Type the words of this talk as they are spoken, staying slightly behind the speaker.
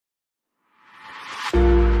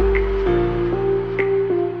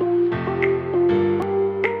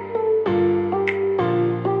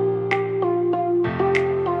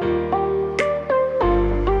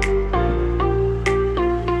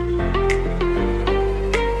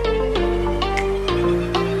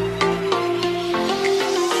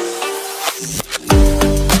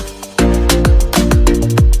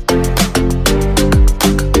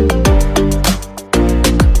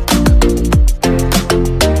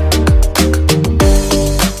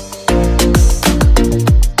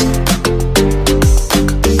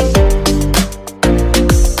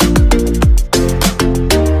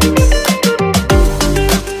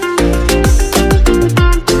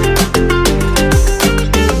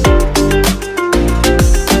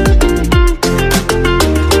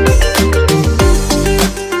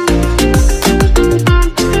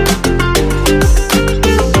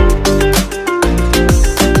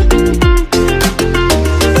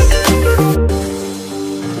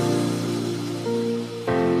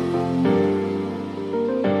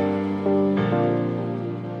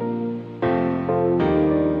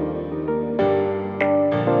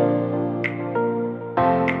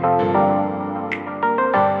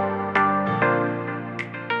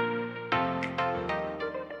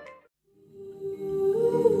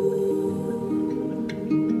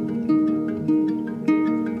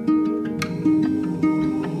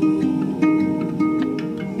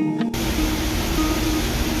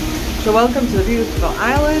So welcome to the beautiful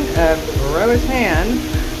island of Roatan.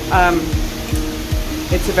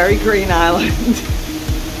 It's a very green island.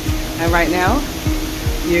 And right now,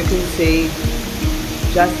 you can see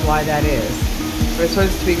just why that is. We're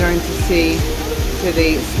supposed to be going to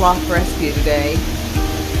the sloth rescue today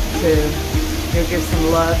to give some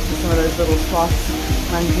love to some of those little sloths,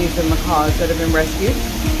 monkeys, and macaws that have been rescued.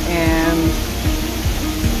 And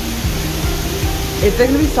it's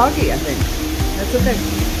going to be soggy, I think. That's the thing.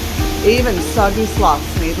 Even soggy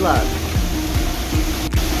sloths need love.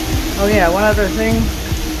 Oh yeah, one other thing.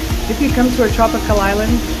 If you come to a tropical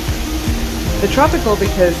island, the tropical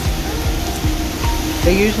because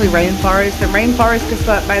they're usually rainforests, and rainforest, just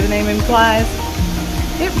by the name implies,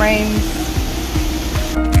 it rains.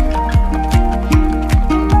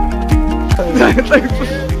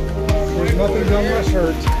 There's nothing on my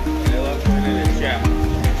shirt.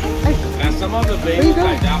 And some of the babies,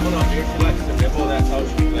 like that one up here, she likes to nibble. That's how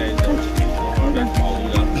she plays. That's all you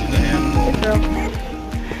know.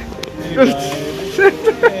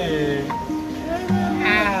 Hey.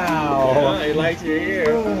 Ow. Yeah, he likes your ear.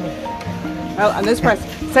 Oh, and this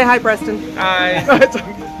Preston. Say hi, Preston. Hi.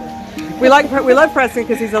 we love Preston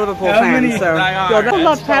because he's a Liverpool fan. So I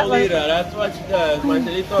love Pat. That's what she does. My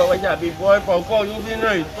silly thought like that. Before I call you, be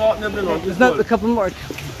nice. Stop nibbling on there's not a couple more.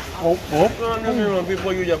 Stop nibbling on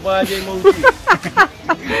people. You just buy a monkey.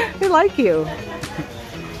 They like you.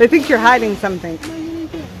 They think you're hiding something.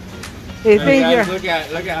 They think you're. Look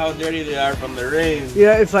at how dirty they are from the rain.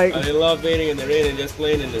 Yeah, it's like. They love bathing in the rain and just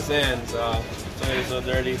playing in the sand. So they're so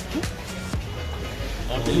dirty.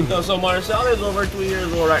 So Marcel is over 2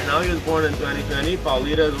 years old right now. He was born in 2020.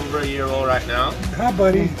 Paulita is over a year old right now. Hi,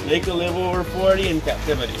 buddy. They could live over 40 in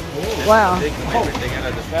captivity. Oh. Wow. They can everything out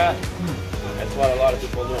of the fat. That's what a lot of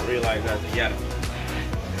people don't realize as of yet.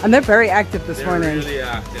 And they're very active this morning. They're really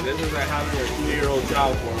active. This is like having a 2-year-old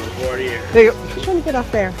child for over 40 years. There you go. Just trying to get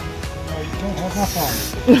off there. Oh, you don't have my phone.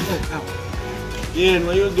 Ian,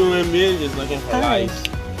 what you doing, man? Just looking for lice.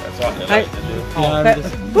 That's what they like to do.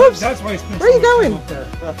 Whoops! That's why where are you going?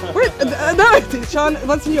 No, Sean,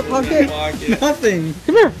 what's in your pocket? Nothing.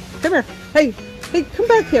 Come here, come here. Hey, come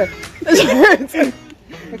back here.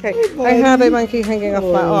 Okay, I have a monkey hanging off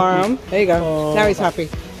my arm. There you go. Oh. Now he's happy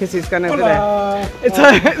because he's gone over there. It's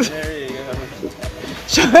There you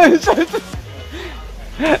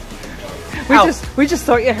go. we just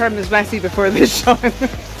thought your hair was messy before this, Sean.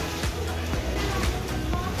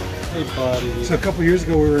 Hey, buddy. So a couple years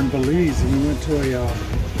ago we were in Belize and we went to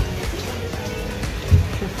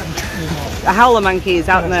a howler monkeys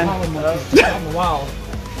out in the wild.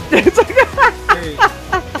 It's like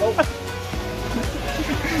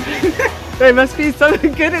they must be so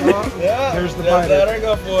good at it. Yeah, there's the bite. Let her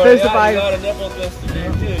go for it. There's the bite. You got a nipple twister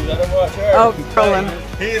there too. You gotta watch her. Oh, Colin.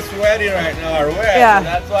 He's sweaty right now, or wet. Yeah. So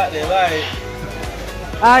that's what they like.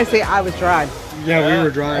 I see. I was dry. Yeah, we were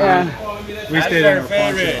dry. Yeah. We stayed in our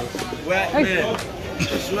favorite. Wet men.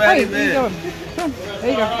 Sweaty men. There you go. Come on. There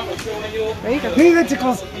you go. There you go. Hey, that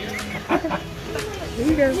tickles. There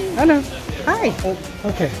you go. Oh no. Hi. Oh,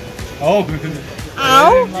 okay. Oh.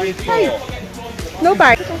 Ow. Hey. No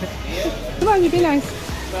bite. Come on, you be nice.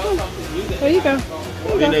 There you go. There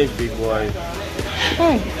you Be go. nice, big boy.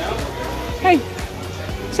 Hi. Hey.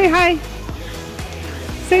 Say hi.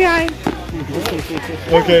 Say hi.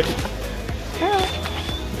 Okay.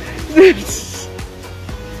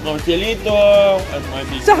 Marcelito, that's my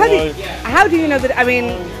big So boy. how do you know that? I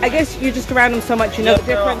mean, I guess you're just around them so much. You know the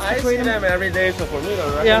difference I between see them every day, so for me to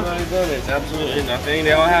recognize them, it's absolutely nothing.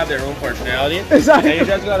 They all have their own personality. Exactly. And you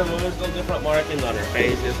just gotta notice little different markings on their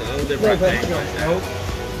face, just a little different thing.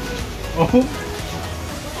 Oh.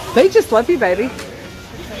 They just love you, baby.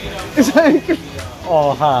 It's like,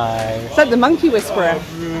 Oh, hi. it's like the monkey whisperer.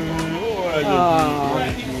 Oh.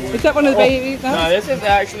 Is that one of the babies? No, this is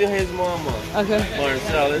actually his mama. Okay.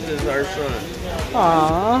 Marcel, this is her son.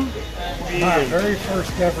 Aww. My very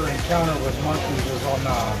first ever encounter with monkeys was on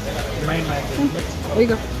the mainland in Mexico. There you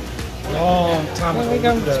go. Long time ago. There we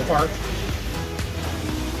go. The park.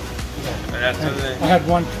 And that's what they... I had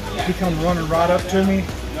one, he come running right up to me,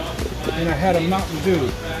 and I had a Mountain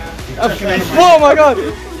Dew. Oh my God.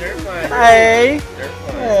 You're fine. Hey. You're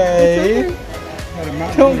fine. Hey. Had a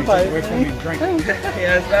Mountain Don't Dew, fight. away from me and drank it.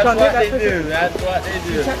 Yes, that's John, what take they that do. That's what they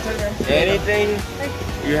do. Anything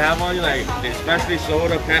you have on you, like especially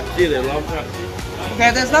soda, Pepsi, they love Pepsi.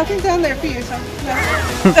 Okay, there's nothing down there for you, so. No.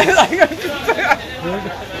 What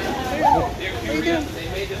are you doing?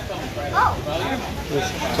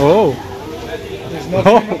 Oh. There's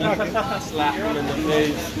nothing in the bucket. Slap them in the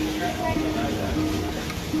face.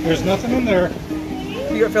 There's nothing in there.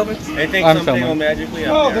 You got filming? I think I'm something filming. will magically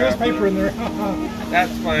Oh, appear. there's paper in there.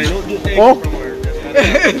 That's fine. Don't do things Oh. from work.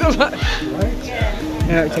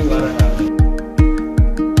 Yeah, it came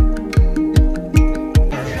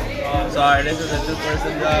Sorry, this is a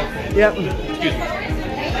two-person job. Yep. Excuse me.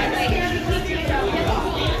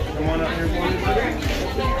 Come on up here for me.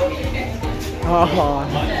 Oh.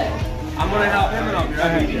 I'm gonna help him and I'll be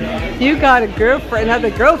right back. You got a girlfriend,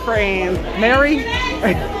 another girlfriend. Mary?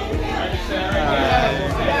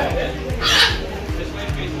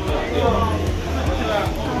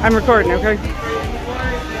 I'm recording, okay?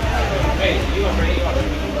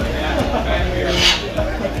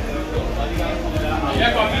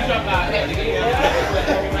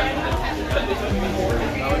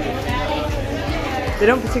 They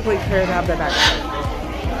don't particularly care to have their back.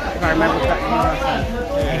 If I remember correctly.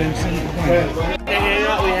 I didn't see it. In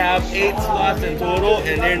Hangout, we have 8 sloths in total,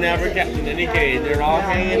 and they're never kept in any cage. They're all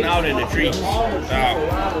hanging out in the trees. So,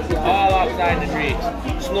 all outside the trees.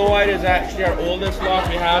 Snow White is actually our oldest sloth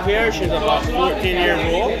we have here. She's about 14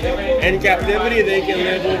 years old. In captivity, they can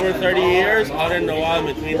live over 30 years. Out in the wild,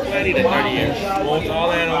 between 20 to 30 years. Most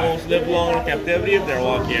all animals live long in captivity if they're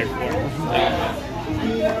well cared for. So,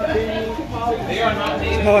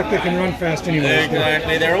 It's not like they can run fast anyway.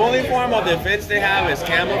 exactly. Their only form of defense they have is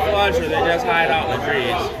camouflage, where they just hide out in the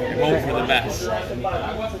trees and hope for the best.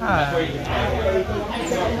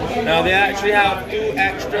 Now they actually have 2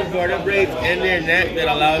 extra vertebrae in their neck that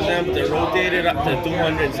allows them to rotate it up to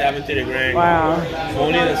 270 degrees. Wow.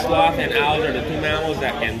 Only the sloth and owls are the 2 mammals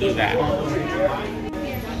that can do that.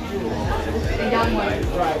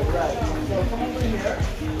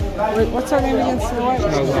 Wait, what's her name again? Snow White?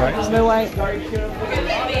 Snow White. Snow White.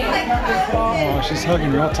 Oh, she's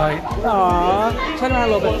hugging real tight. Aww. Turn around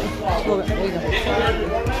a little bit. Just a little bit. There you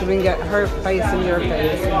go. So we can get her face and your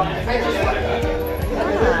face.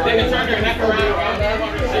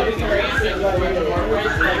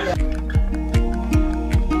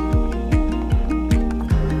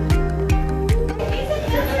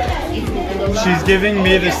 She's giving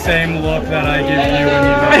me the same look that I give you when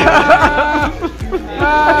you met.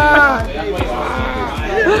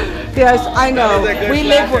 Yes, I know. We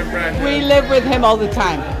live with him all the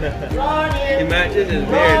time. He matches his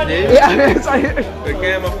beard, dude. Yeah, it's like, The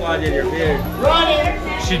camouflage in your beard.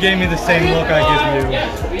 She gave me the same look I give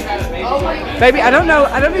you. baby, I don't know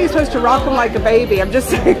you're supposed to rock him like a baby. I'm just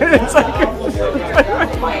saying it's like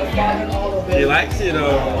He likes you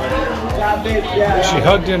though. She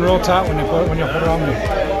hugged in real tight when you put her on me.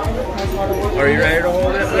 Are you ready to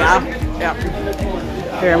hold it? yeah.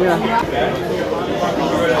 Here, I'm gonna.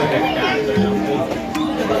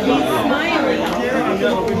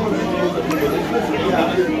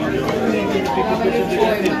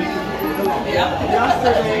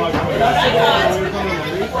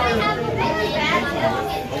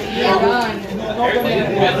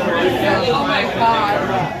 Oh my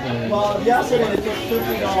God. Well, yesterday they took $50.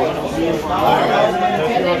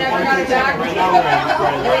 And they never got it back.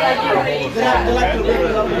 They like to rip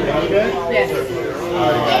it up. Yes.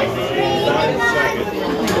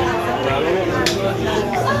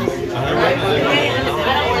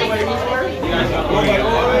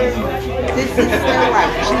 This is Snow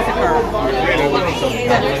White. She's a girl.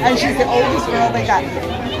 And she's the oldest girl they got.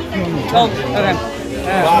 Oh,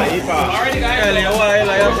 okay.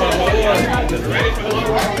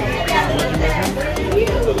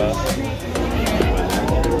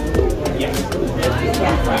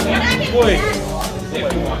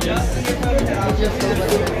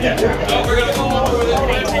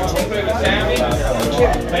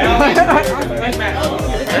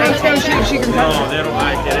 She can touch No, they don't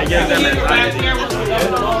like it. It gives them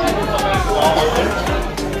anxiety.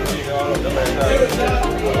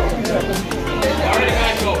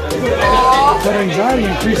 But anxiety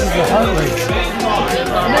increases the heart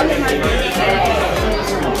rate.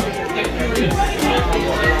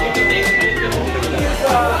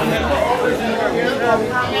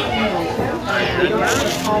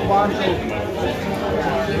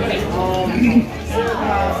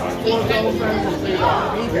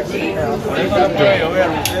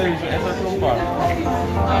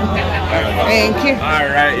 Thank you.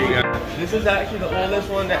 Alright, you guys. This is actually the oldest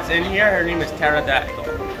one that's in here. Her name is Pterodactyl.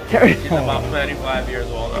 She's about 25 years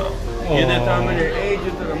old now. You determine your age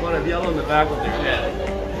into the amount of yellow in the back of their head.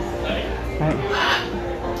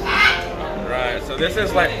 Right, so this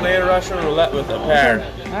is like playing Russian roulette with a pair.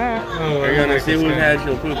 You're gonna see whose head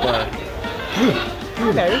she'll poop on.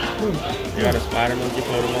 Okay. You got a spider monkey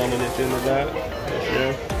photo on and it's in the back.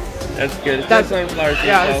 Yeah. That's good. It's That's sunflower seed.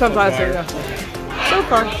 yeah, the sunflower seed. Yeah. So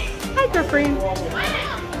far. Hi, girlfriend.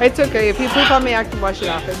 It's okay. If you poop on me, I can wash it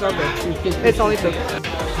off. It's all good. It's only poop.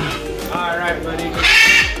 Alright, buddy.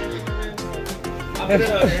 I'll put it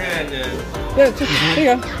on your hand then. Yeah, just,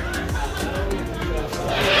 here you go.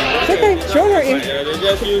 It's okay. Show her.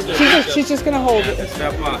 She's just going to hold it.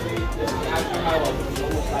 Step up.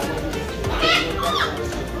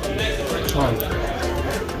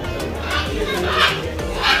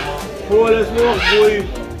 Pull this milk, boy.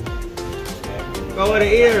 Go in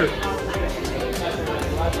the ear.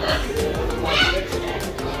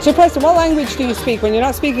 So, Preston, what language do you speak when you're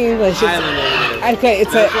not speaking English? Island English. Okay,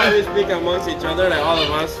 it's That's why we speak amongst each other. Like all of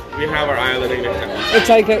us, we have our island English. It's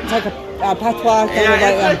like a patois kind of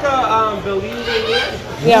it's like a Belize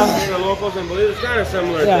English. Yeah. The locals in Belize, it's kind of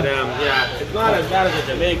similar to them. Yeah, it's not as bad as a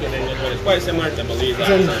Jamaican English, but it's quite similar to Belize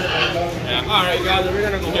accent. Yeah. All right, guys, we're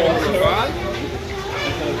gonna go over the frog.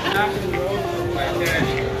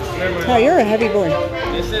 Oh, you're a heavy boy.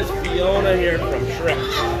 This is Fiona here from Shrek.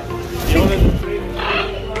 Fiona's a pretty.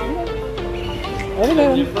 Over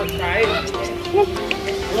there.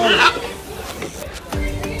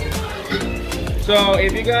 So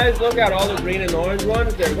if you guys look at all the green and orange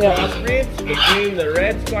ones, they're crossbreeds between the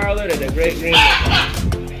red scarlet and the great green.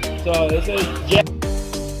 So this is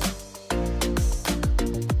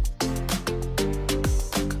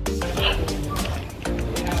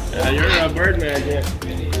you're a bird man, yeah.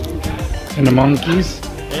 And the monkeys.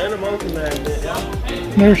 And a monkey man,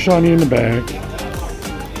 yeah. There's Shawnee in the back.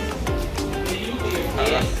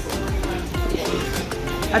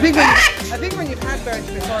 I think when you've had birds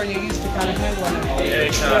before, you're used to kind of handling it. Yeah,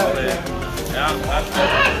 exactly. Yeah, that's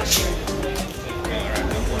good. Alright, I'm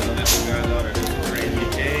going to let you guys out of this crazy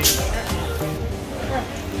cage.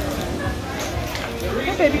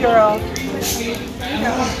 Hey, baby girl.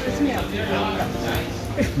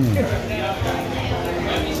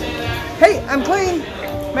 Hey, I'm clean.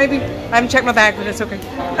 Maybe. I haven't checked my bag, but it's okay.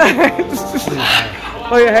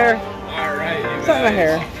 Oh, your hair. Alright, It's not my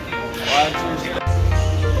hair.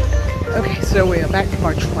 Okay, so we are back from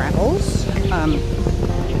our travels.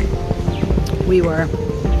 We were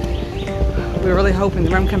really hoping the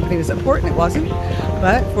rum company was at port, and it wasn't.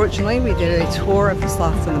 But fortunately, we did a tour of the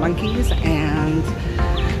sloths and the monkeys and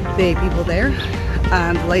the people there.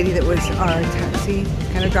 The lady that was our taxi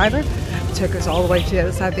kind of driver took us all the way to the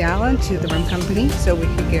other side of the island to the rum company so we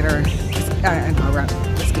could get our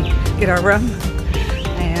whiskey, get our rum.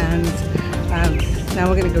 And now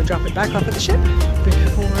we're going to go drop it back off at the ship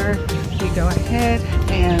before we go ahead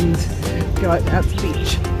and go out to the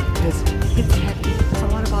beach because it's heavy. There's a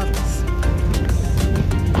lot of bottles.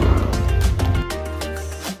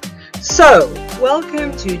 So,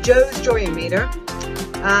 welcome to Joe's Joy Meter.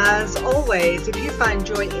 As always, if you find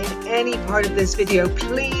joy in any part of this video,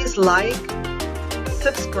 please like,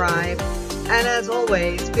 subscribe, and as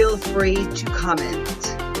always, feel free to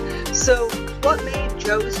comment. So, what made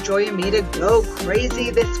Joe's Joy Meter go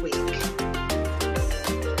crazy this week?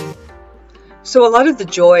 So a lot of the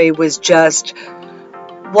joy was just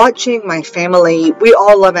watching my family. We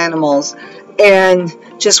all love animals, and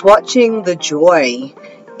just watching the joy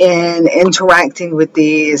in interacting with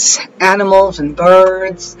these animals and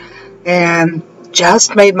birds, and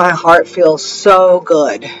just made my heart feel so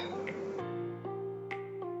good.